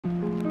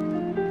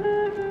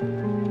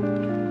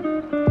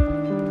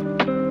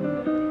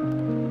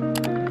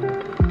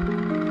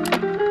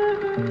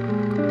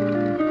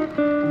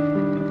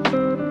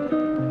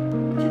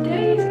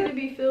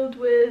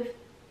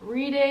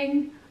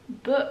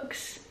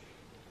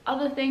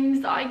other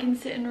things that I can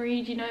sit and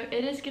read, you know,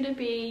 it is going to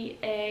be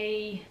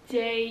a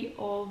day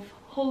of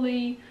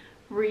Holly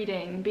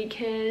reading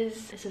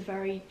because it's a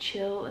very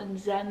chill and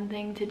zen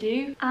thing to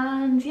do.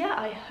 And yeah,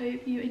 I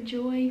hope you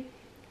enjoy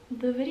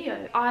the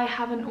video. I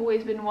haven't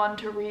always been one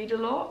to read a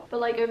lot, but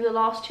like over the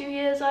last 2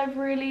 years I've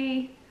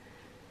really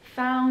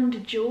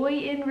found joy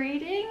in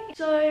reading.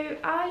 So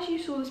as you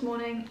saw this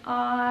morning,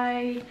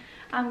 I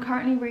am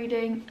currently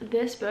reading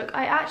this book.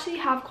 I actually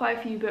have quite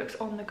a few books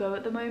on the go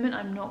at the moment,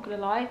 I'm not gonna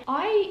lie.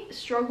 I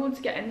struggled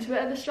to get into it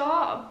at the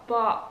start,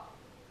 but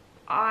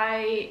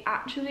I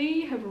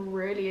actually have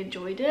really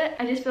enjoyed it.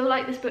 I just feel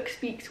like this book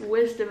speaks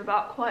wisdom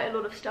about quite a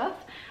lot of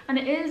stuff, and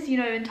it is, you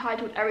know,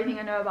 entitled Everything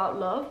I Know About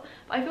Love,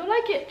 but I feel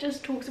like it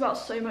just talks about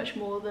so much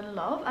more than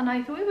love, and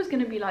I thought it was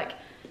going to be like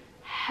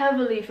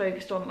heavily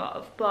focused on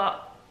love,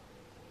 but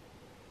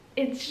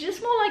it's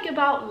just more like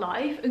about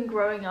life and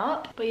growing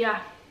up. But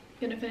yeah,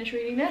 I'm gonna finish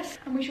reading this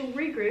and we shall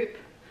regroup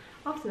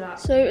after that.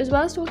 So as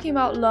well as talking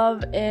about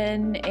love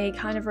in a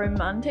kind of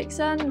romantic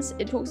sense,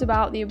 it talks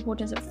about the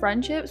importance of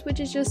friendships, which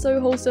is just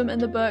so wholesome in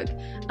the book,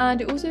 and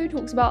it also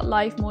talks about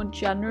life more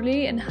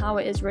generally and how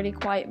it is really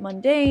quite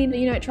mundane, but,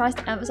 you know, it tries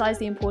to emphasize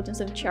the importance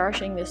of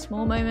cherishing the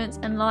small moments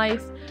in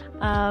life.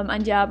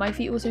 And yeah, my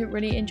feet also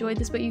really enjoyed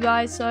this book, you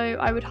guys, so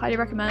I would highly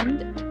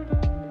recommend.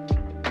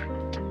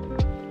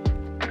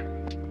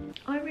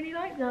 I really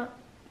like that.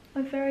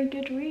 A very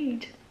good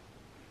read.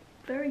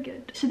 Very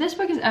good. So this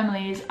book is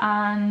Emily's,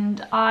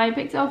 and I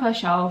picked it off her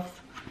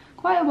shelf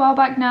quite a while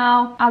back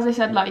now. As I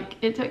said, like,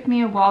 it took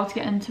me a while to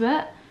get into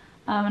it,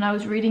 and I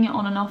was reading it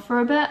on and off for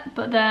a bit,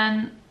 but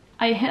then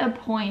I hit a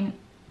point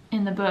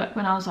in the book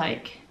when I was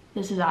like,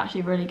 this is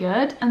actually really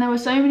good. And there were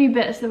so many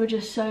bits that were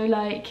just so,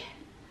 like,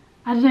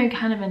 I don't know,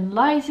 kind of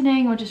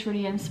enlightening or just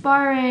really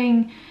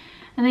inspiring,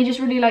 and they just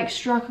really like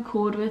struck a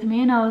chord with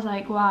me, and I was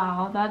like,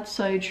 wow, that's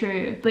so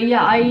true. But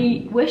yeah,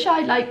 I wish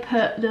I'd like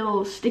put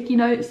little sticky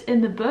notes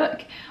in the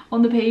book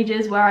on the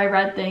pages where I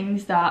read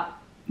things that,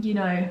 you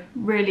know,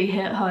 really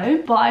hit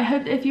home. But I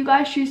hope that if you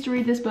guys choose to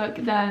read this book,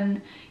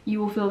 then you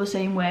will feel the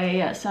same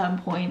way at certain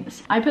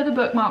points. I put the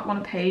bookmark on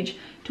a page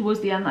towards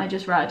the end that I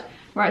just read,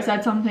 where it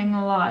said something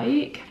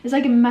like, it's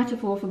like a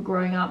metaphor for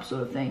growing up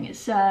sort of thing. It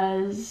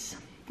says,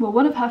 well,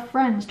 one of her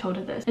friends told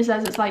her this. It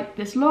says, it's like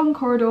this long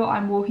corridor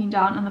I'm walking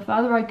down, and the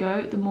further I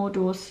go, the more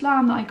doors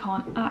slam that I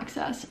can't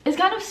access. It's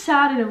kind of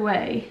sad in a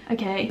way,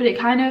 okay, but it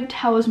kind of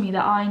tells me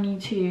that I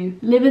need to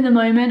live in the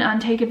moment and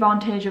take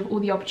advantage of all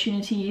the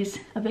opportunities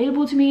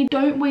available to me.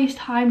 Don't waste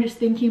time just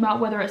thinking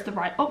about whether it's the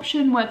right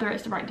option, whether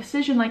it's the right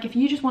decision. Like, if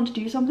you just want to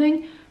do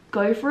something,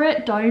 go for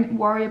it. Don't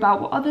worry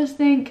about what others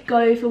think.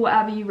 Go for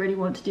whatever you really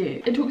want to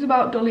do. It talks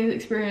about Dolly's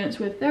experience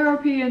with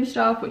therapy and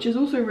stuff, which is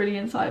also really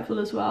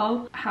insightful as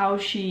well. How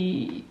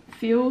she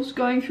feels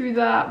going through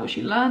that, what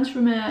she learns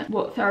from it,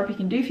 what therapy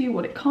can do for you,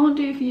 what it can't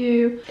do for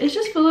you. It's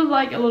just full of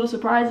like a lot of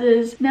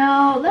surprises.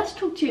 Now let's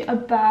talk to you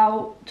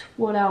about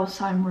what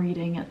else I'm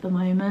reading at the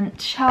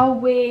moment, shall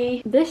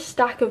we? This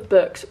stack of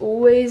books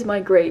always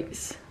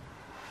migrates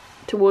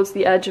towards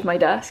the edge of my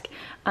desk,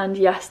 and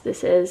yes,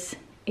 this is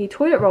a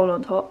toilet roll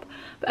on top.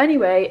 But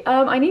anyway,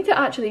 I need to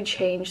actually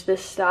change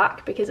this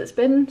stack because it's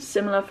been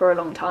similar for a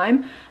long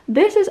time.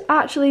 This is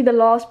actually the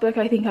last book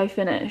I think I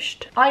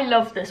finished. I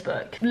love this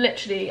book.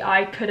 Literally,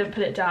 I couldn't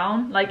put it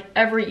down. Like,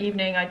 every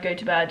evening I'd go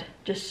to bed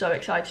just so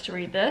excited to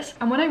read this.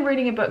 And when I'm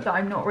reading a book that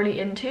I'm not really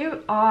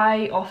into,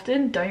 I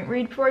often don't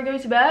read before I go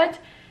to bed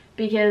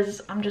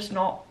because I'm just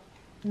not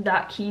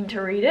that keen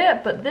to read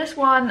it. But this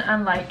one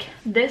and like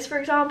this, for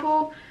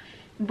example,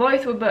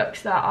 both were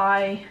books that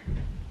I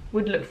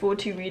would look forward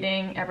to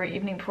reading every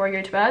evening before I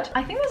go to bed.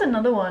 I think there's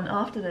another one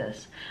after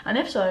this, and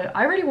if so,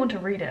 I really want to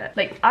read it.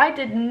 Like, I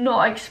did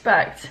not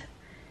expect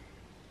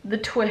the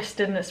twist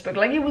in this book.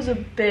 Like, it was a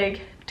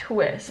big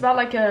twist. It's about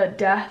like a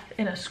death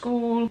in a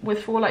school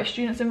with 4 like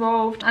students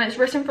involved, and it's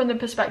written from the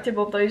perspective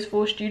of those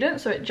 4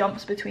 students, so it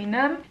jumps between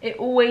them. It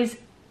always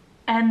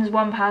ends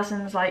one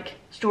person's like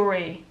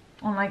story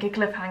on like a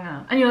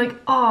cliffhanger, and you're like,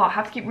 oh, I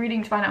have to keep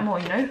reading to find out more,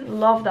 you know?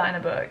 Love that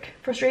in a book.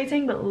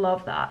 Frustrating, but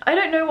love that. I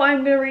don't know what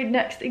I'm gonna read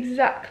next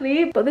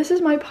exactly, but this is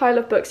my pile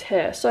of books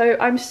here. So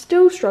I'm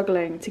still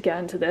struggling to get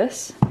into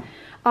this.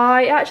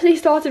 I actually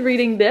started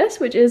reading this,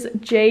 which is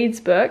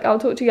Jade's book. I'll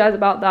talk to you guys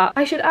about that.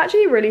 I should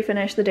actually really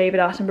finish the David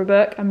Attenborough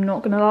book, I'm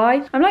not gonna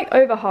lie. I'm like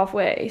over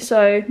halfway,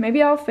 so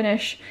maybe I'll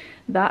finish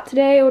that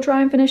today or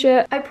try and finish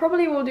it. I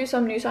probably will do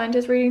some New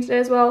Scientist reading today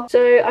as well.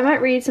 So I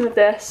might read some of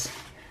this,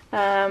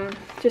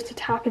 just to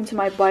tap into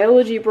my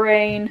biology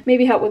brain,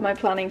 maybe help with my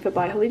planning for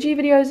biology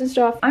videos and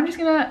stuff. I'm just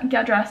gonna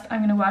get dressed,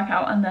 I'm gonna work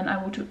out, and then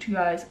I will talk to you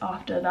guys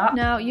after that.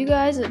 Now, you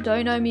guys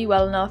don't know me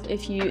well enough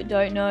if you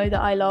don't know that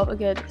I love a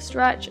good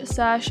stretch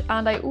sesh,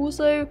 and I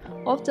also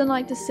often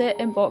like to sit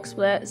in box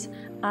splits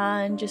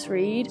and just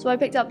read. So I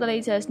picked up the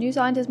latest New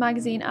Scientist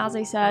magazine, as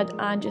I said,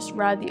 and just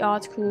read the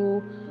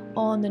article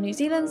on the New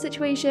Zealand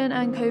situation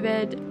and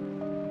COVID.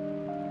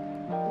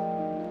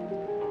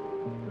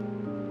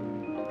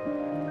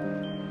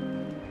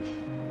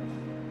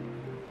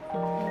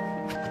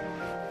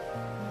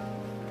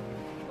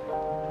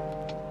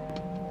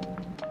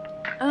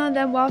 And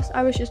then whilst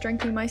I was just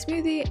drinking my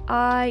smoothie,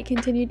 I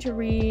continued to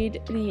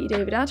read the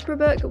David Attenborough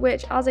book,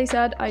 which, as I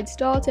said, I'd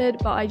started,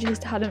 but I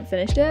just hadn't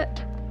finished it.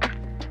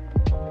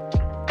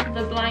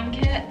 The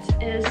blanket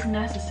is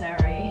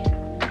necessary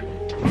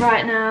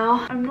right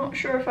now. I'm not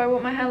sure if I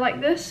want my hair like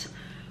this,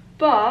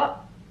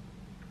 but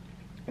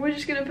we're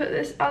just gonna put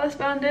this Alice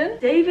band in.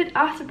 David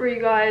Attenborough,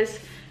 you guys,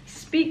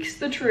 speaks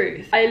the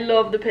truth. I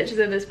love the pictures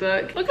in this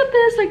book. Look at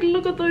this, like,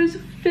 look at those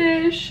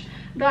fish.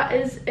 That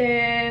is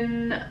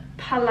in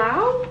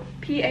Palau,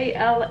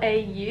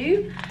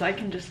 P-A-L-A-U. So I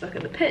can just look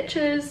at the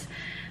pictures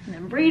and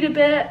then read a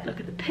bit,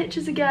 look at the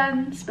pictures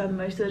again, spend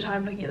most of the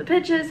time looking at the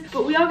pictures.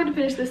 But we are going to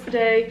finish this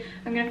today.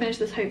 I'm going to finish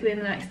this hopefully in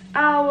the next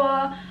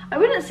hour. I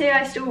wouldn't say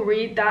I still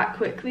read that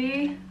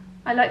quickly.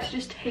 I like to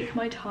just take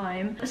my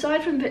time.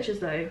 Aside from the pictures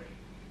though,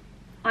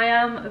 I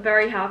am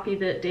very happy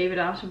that David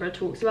Attenborough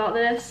talks about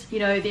this, you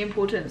know, the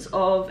importance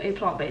of a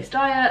plant-based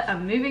diet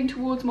and moving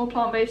towards more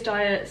plant-based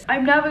diets.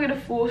 I'm never going to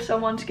force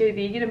someone to go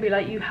vegan and be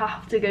like, you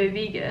have to go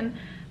vegan,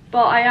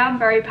 but I am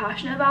very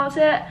passionate about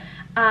it.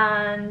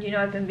 And, you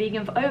know, I've been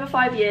vegan for over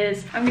 5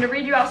 years. I'm going to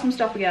read you out some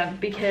stuff again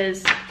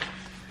because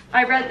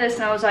I read this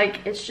and I was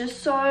like, it's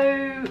just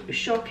so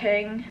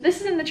shocking.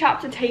 This is in the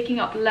chapter Taking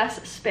Up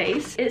Less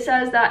Space. It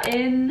says that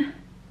in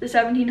the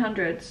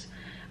 1700s,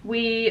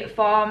 we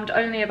farmed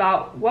only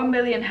about 1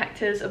 billion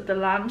hectares of the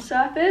land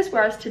surface,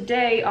 whereas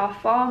today our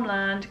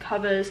farmland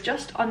covers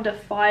just under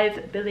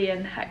 5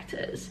 billion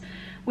hectares,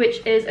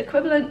 which is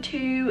equivalent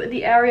to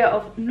the area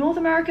of North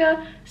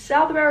America,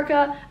 South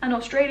America, and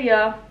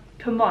Australia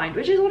combined,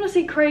 which is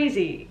honestly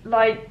crazy.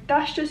 Like,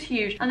 that's just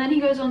huge. And then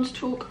he goes on to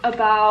talk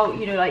about,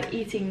 you know, like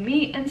eating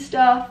meat and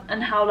stuff,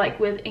 and how,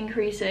 like, with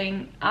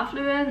increasing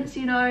affluence,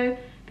 you know,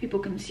 people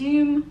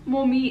consume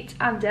more meat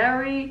and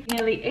dairy.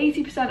 Nearly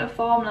 80% of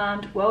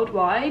farmland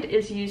worldwide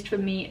is used for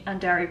meat and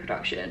dairy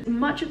production.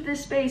 Much of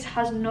this space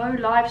has no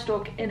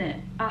livestock in it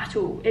at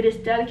all. It is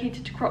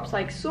dedicated to crops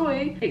like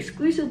soy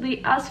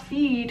exclusively as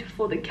feed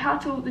for the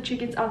cattle, the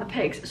chickens, and the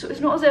pigs. So it's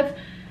not as if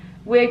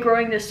we're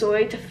growing this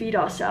soy to feed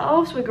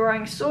ourselves. We're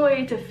growing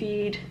soy to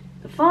feed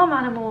the farm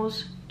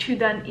animals to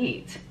then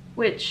eat,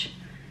 which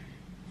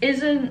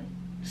isn't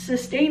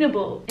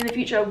sustainable. In the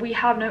future, we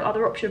have no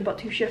other option but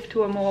to shift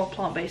to a more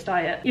plant-based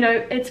diet. You know,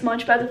 it's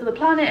much better for the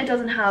planet, it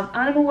doesn't have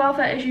animal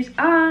welfare issues,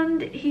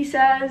 and he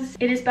says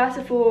it is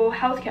better for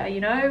healthcare.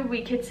 You know,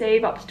 we could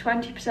save up to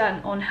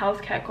 20% on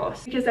healthcare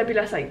costs because there'd be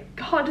less like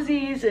heart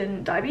disease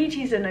and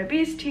diabetes and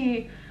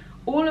obesity,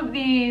 all of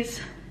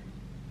these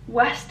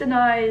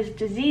westernized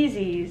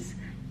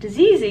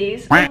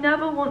diseases I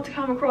never want to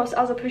come across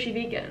as a pushy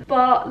vegan,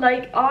 but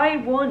like, I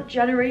want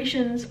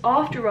generations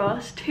after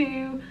us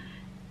to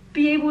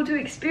be able to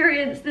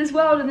experience this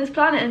world and this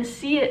planet and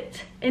see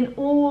it in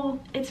all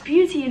its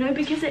beauty, you know,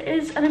 because it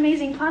is an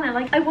amazing planet.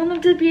 Like, I want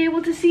them to be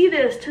able to see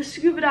this, to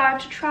scuba dive,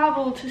 to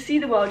travel, to see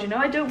the world, you know.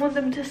 I don't want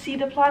them to see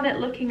the planet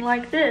looking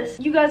like this.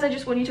 You guys, I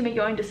just want you to make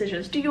your own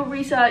decisions, do your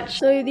research.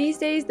 So these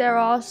days there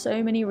are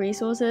so many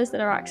resources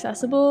that are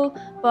accessible,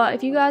 but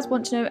if you guys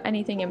want to know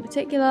anything in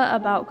particular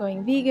about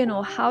going vegan,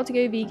 or how to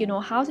go vegan,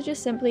 or how to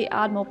just simply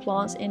add more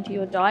plants into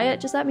your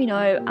diet, just let me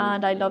know,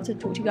 and I'd love to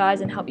talk to you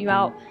guys and help you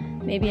out,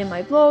 maybe in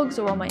my vlogs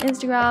or on my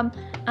Instagram.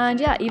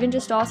 And yeah, even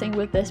just starting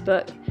with this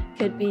book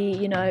could be,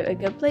 you know, a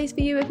good place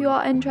for you if you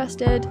are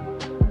interested.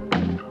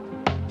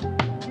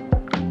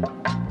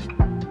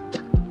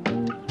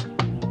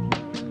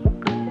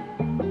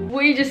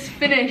 We just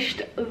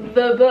finished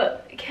the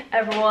book,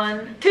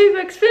 everyone. 2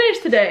 books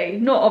finished today.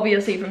 Not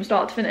obviously from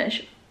start to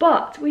finish,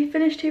 but we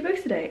finished 2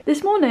 books today.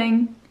 This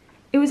morning,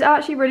 it was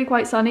actually really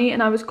quite sunny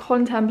and I was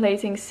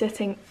contemplating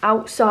sitting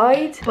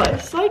outside, but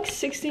it's like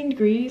 16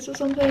 degrees or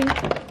something.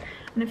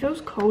 And it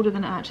feels colder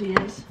than it actually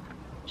is,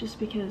 just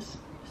because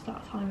it's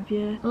that time of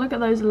year. And look at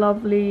those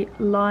lovely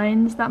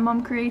lines that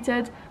Mum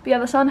created. But yeah,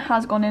 the sun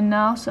has gone in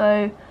now,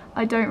 so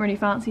I don't really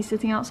fancy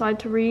sitting outside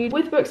to read.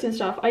 With books and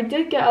stuff, I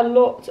did get a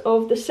lot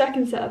of the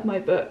second set of my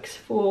books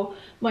for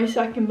my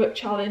second book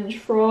challenge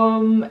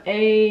from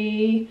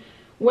a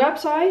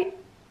website,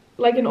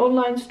 like an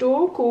online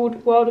store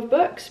called World of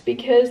Books,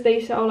 because they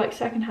sell like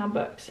secondhand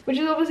books, which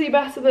is obviously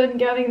better than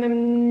getting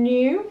them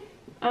new,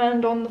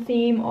 and on the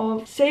theme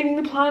of saving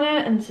the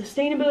planet and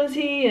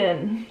sustainability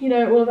and, you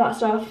know, all of that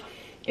stuff.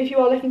 If you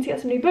are looking to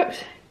get some new books,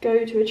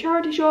 go to a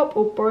charity shop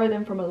or borrow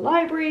them from a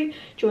library,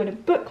 join a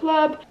book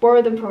club,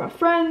 borrow them from a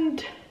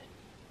friend,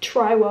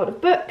 try World of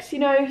Books, you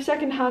know,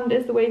 secondhand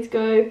is the way to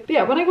go. But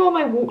yeah, when I go on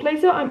my walk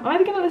later, I'm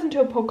either going to listen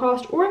to a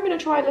podcast or I'm going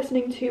to try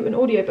listening to an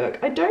audiobook.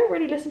 I don't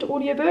really listen to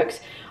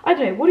audiobooks. I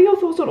don't know, what are your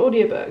thoughts on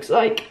audiobooks?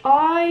 Like,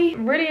 I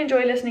really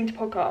enjoy listening to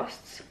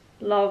podcasts.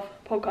 Love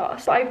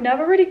podcasts, but I've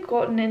never really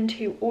gotten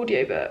into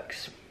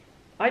audiobooks.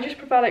 I just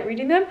prefer like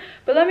reading them.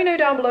 But let me know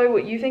down below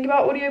what you think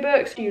about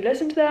audiobooks. Do you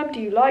listen to them? Do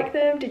you like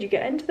them? Did you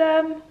get into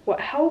them? What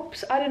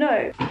helps? I don't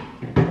know.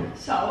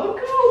 So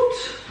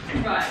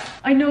cold. Right.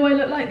 I know I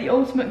look like the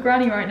ultimate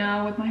granny right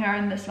now with my hair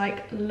in this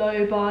like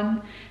low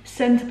bun,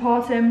 centre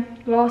parting,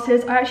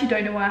 glasses. I actually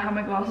don't know why I have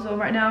my glasses on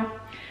right now.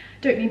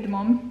 Don't need them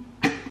on.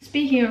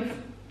 Speaking of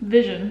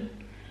vision,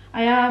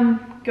 I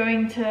am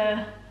going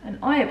to an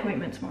eye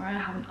appointment tomorrow. I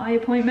have an eye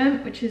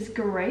appointment, which is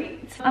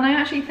great. And I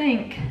actually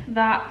think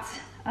that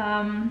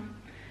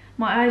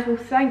my eyes will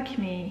thank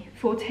me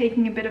for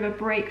taking a bit of a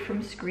break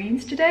from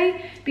screens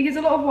today, because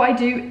a lot of what I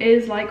do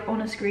is like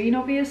on a screen,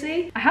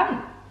 obviously. I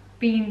haven't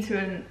been to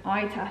an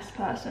eye test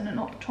person, an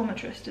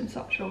optometrist, in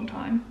such a long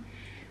time.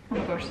 Oh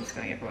my gosh, this is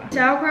going everywhere.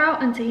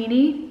 Sauerkraut and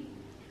tahini,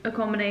 a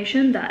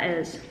combination that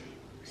is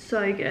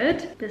so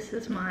good. This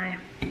is my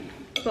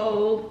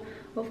bowl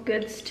of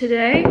goods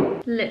today.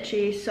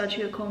 Literally such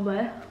a good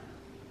combo.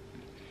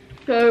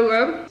 So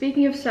good.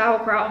 Speaking of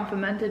sauerkraut and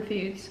fermented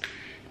foods,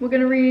 we're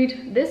gonna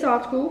read this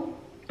article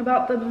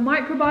about the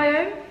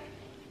microbiome,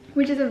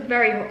 which is a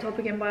very hot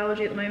topic in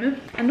biology at the moment.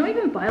 And not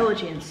even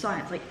biology, in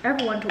science, like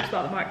everyone talks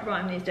about the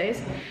microbiome these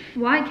days.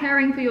 Why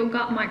caring for your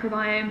gut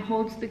microbiome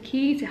holds the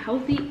key to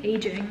healthy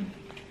aging.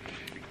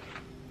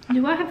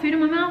 Do I have food in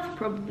my mouth?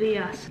 Probably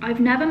yes. I've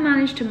never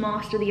managed to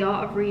master the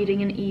art of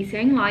reading and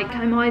eating. Like,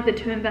 I'm either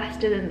too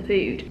invested in the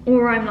food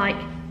or I'm like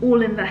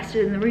all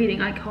invested in the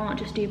reading. I can't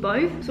just do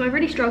both. So I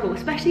really struggle,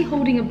 especially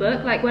holding a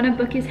book. Like when a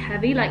book is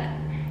heavy, like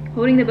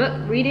holding the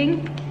book,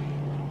 reading,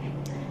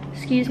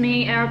 excuse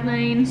me,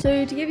 airplane.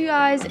 So to give you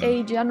guys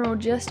a general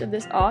gist of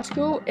this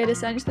article, it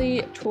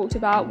essentially talked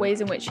about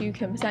ways in which you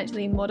can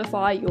potentially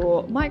modify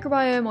your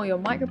microbiome or your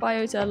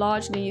microbiota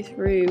largely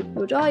through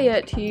your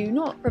diet to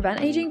not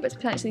prevent aging, but to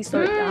potentially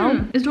slow it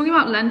down. It's talking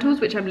about lentils,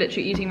 which I'm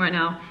literally eating right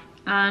now,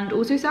 and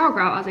also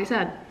sauerkraut, as I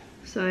said.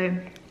 So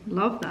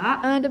love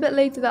that. And a bit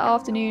later that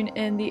afternoon,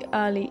 in the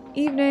early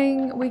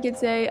evening, we could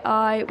say,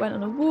 I went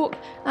on a walk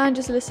and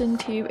just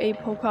listened to a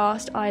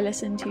podcast. I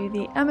listened to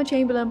the Emma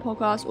Chamberlain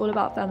podcast all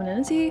about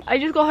femininity. I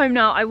just got home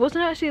now. I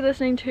wasn't actually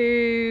listening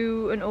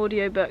to an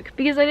audiobook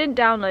because I didn't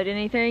download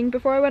anything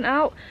before I went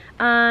out,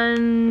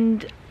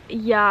 and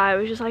yeah, I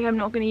was just like, I'm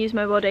not going to use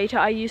mobile data.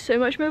 I used so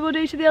much mobile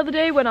data the other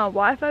day when our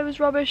Wi-Fi was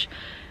rubbish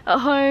at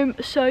home.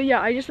 So yeah,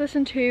 I just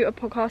listened to a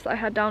podcast that I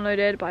had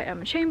downloaded by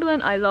Emma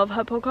Chamberlain. I love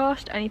her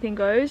podcast, Anything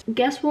Goes.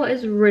 Guess what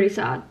is really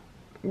sad?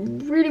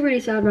 Really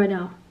sad right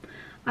now?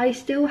 I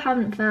still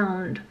haven't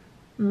found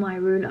my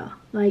ruler.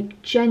 Like,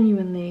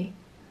 genuinely,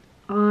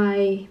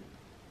 I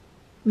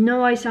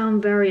know I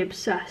sound very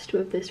obsessed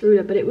with this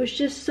ruler, but it was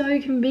just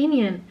so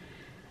convenient.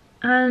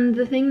 And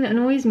the thing that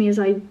annoys me is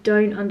I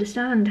don't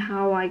understand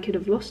how I could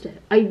have lost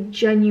it. I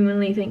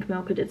genuinely think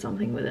Milka did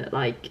something with it.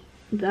 Like,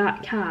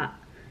 that cat.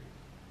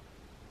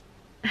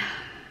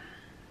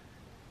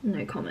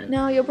 No comment.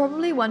 Now, you're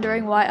probably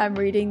wondering why I'm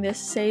reading this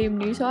same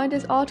New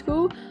Scientist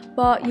article,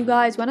 but you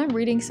guys, when I'm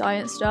reading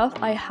science stuff,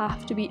 I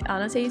have to be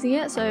annotating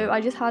it, so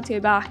I just had to go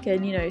back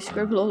and, you know,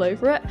 scribble all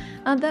over it,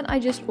 and then I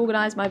just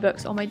organised my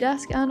books on my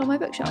desk and on my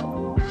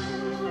bookshelf.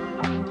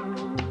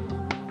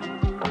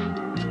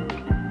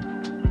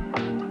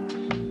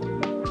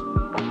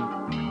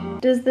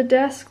 Does the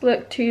desk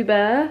look too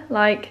bare?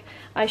 Like,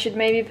 I should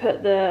maybe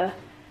put the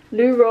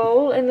loo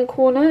roll in the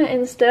corner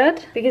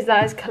instead, because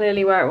that is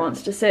clearly where it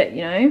wants to sit,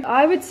 you know?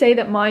 I would say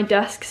that my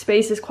desk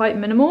space is quite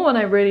minimal and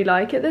I really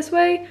like it this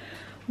way.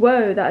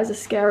 Whoa, that is a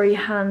scary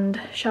hand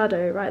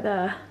shadow right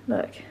there,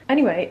 look.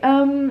 Anyway,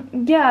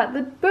 yeah,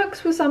 the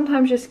books were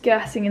sometimes just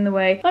getting in the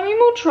way. I mean,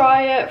 we'll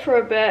try it for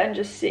a bit and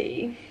just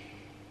see.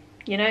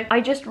 You know, I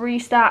just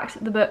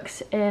restacked the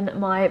books in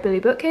my Billy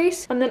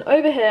bookcase, and then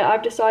over here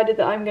I've decided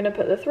that I'm going to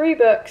put the 3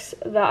 books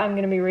that I'm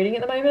going to be reading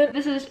at the moment.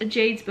 This is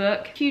Jade's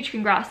book. Huge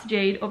congrats to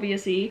Jade,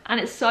 obviously, and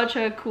it's such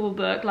a cool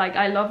book. Like,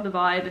 I love the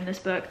vibe in this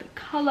book, the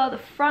colour, the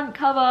front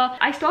cover.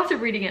 I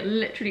started reading it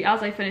literally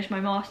as I finished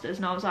my masters,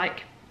 and I was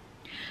like,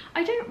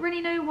 I don't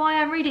really know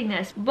why I'm reading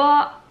this,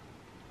 but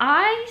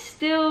I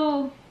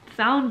still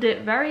found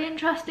it very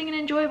interesting and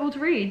enjoyable to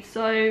read.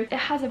 So it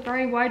has a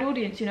very wide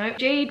audience, you know.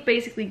 Jade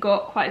basically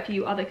got quite a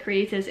few other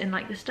creators in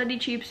like the study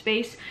tube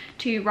space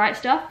to write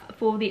stuff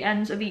for the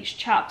ends of each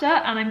chapter,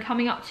 and I'm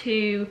coming up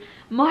to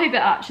my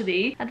bit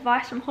actually.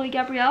 Advice from Holly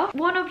Gabrielle.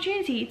 One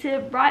opportunity to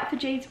write for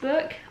Jade's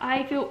book.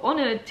 I feel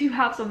honoured to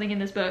have something in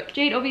this book.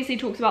 Jade obviously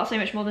talks about so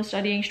much more than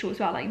studying. She talks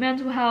about like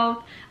mental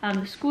health,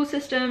 the school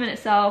system in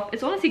itself.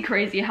 It's honestly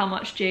crazy how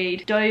much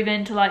Jade dove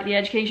into like the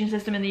education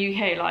system in the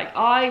UK. Like,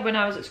 when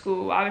I was at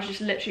school, I was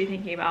just literally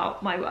thinking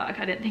about my work.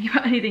 I didn't think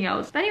about anything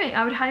else. But anyway,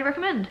 I would highly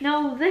recommend.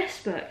 Now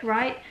this book,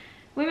 right?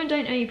 Women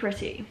Don't Owe You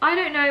Pretty. I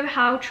don't know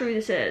how true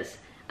this is,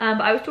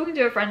 but I was talking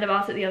to a friend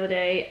about it the other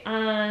day,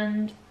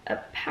 and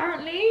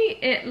apparently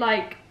it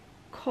like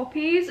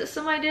copies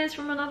some ideas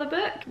from another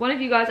book. One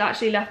of you guys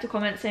actually left a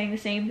comment saying the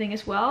same thing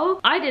as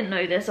well. I didn't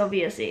know this,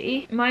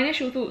 obviously. My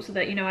initial thoughts are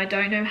that, you know, I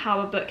don't know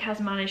how a book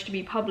has managed to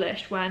be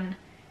published when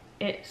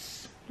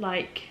it's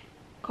like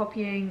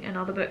copying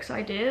another book's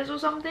ideas or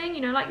something,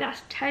 you know, like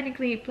that's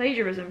technically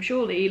plagiarism,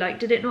 surely. Like,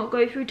 did it not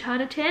go through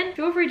Turnitin?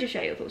 Feel free to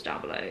share your thoughts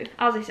down below.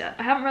 As I said,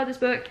 I haven't read this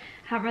book,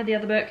 haven't read the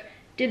other book,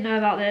 didn't know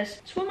about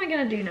this. So what am I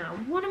gonna do now?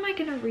 What am I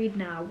gonna read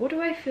now? What do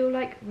I feel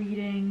like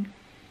reading?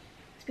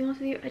 To be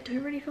honest with you, I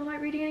don't really feel like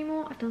reading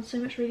anymore. I've done so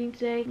much reading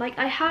today. Like,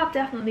 I have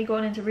definitely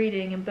gone into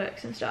reading and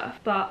books and stuff,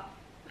 but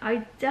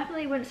I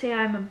definitely wouldn't say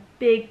I'm a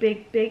big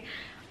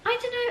I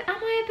don't know,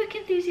 am I a book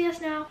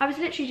enthusiast now? I was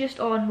literally just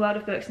on World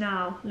of Books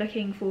now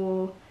looking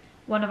for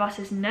One of Us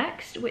is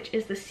Next, which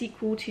is the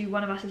sequel to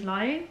One of Us is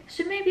Lying.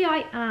 So maybe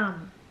I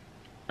am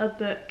a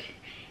book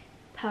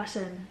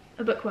person,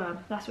 a bookworm,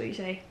 that's what you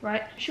say,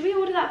 right? Should we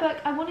order that book?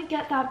 I want to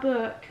get that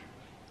book.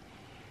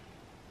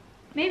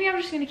 Maybe I'm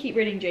just going to keep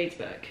reading Jade's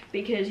book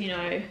because, you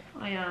know,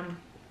 I am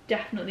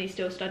definitely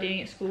still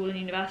studying at school and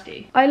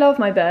university. I love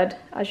my bed,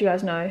 as you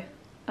guys know,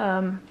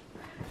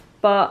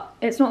 but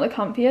it's not the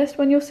comfiest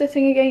when you're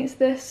sitting against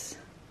this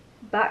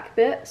back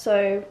bit,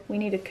 so we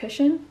need a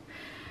cushion.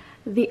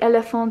 The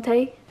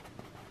Elefante.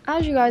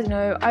 As you guys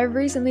know, I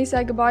recently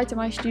said goodbye to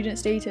my student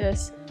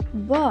status,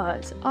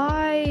 but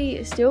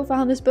I still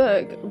found this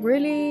book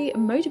really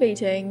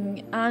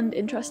motivating and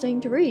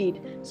interesting to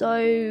read.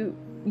 So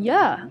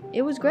yeah,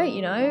 it was great,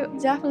 you know.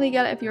 Definitely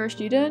get it if you're a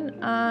student.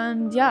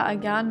 And yeah,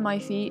 again, my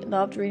feet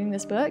loved reading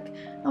this book,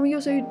 and we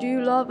also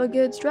do love a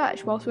good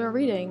stretch whilst we're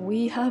reading.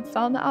 We have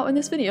found that out in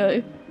this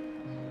video.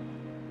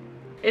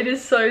 It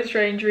is so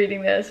strange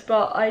reading this,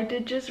 but I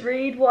did just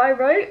read what I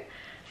wrote.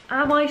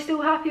 Am I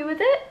still happy with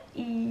it?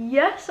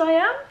 Yes, I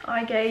am.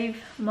 I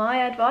gave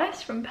my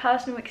advice from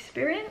personal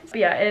experience. But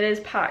yeah, it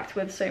is packed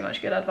with so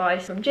much good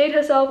advice from Jade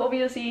herself,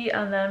 obviously,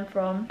 and then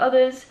from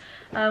others,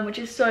 which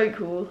is so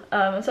cool.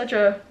 And such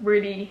a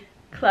really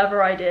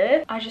clever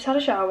idea. I just had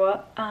a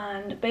shower,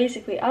 and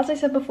basically, as I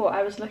said before,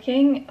 I was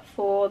looking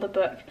for the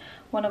book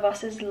One of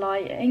Us is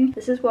Lying.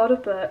 This is World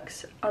of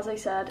Books. As I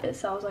said, it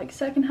sells like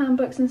secondhand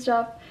books and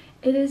stuff.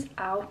 It is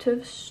out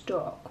of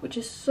stock, which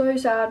is so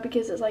sad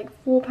because it's like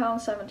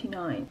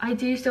 £4.79. I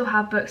do still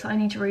have books that I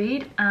need to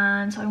read,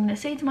 and so I'm going to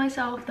say to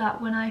myself that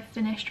when I've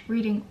finished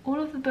reading all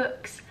of the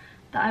books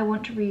that I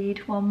want to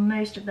read, well,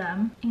 most of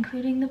them,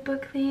 including The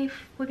Book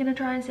Thief, we're going to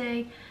try and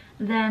say,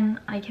 then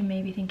I can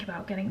maybe think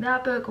about getting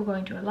that book or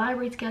going to a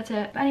library to get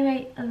it. But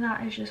anyway,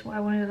 that is just what I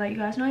wanted to let you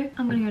guys know.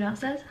 I'm going to go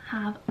downstairs,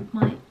 have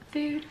my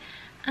food,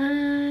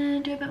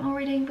 and do a bit more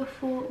reading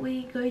before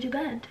we go to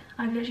bed.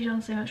 I've literally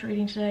done so much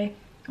reading today.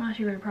 I'm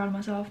actually really proud of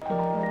myself.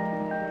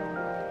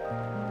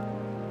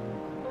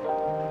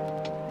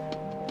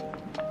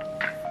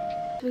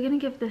 So we're gonna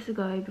give this a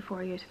go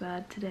before I go to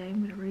bed today.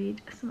 I'm gonna read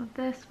some of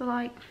this for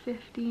like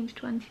 15 to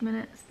 20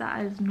 minutes.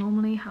 That is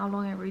normally how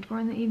long I read for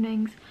in the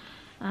evenings.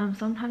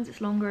 Sometimes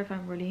it's longer if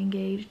I'm really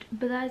engaged.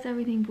 But that is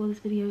everything for this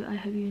video. I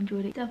hope you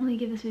enjoyed it. Definitely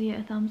give this video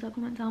a thumbs up,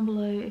 comment down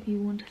below if you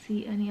want to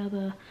see any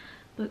other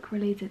book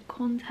related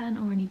content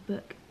or any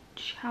book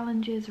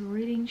challenges,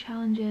 reading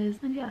challenges,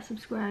 and yeah,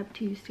 subscribe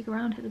to stick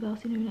around, hit the bell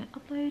so you know when I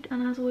upload,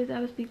 and as always I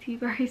will speak to you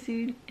very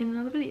soon in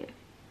another video.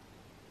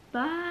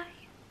 Bye.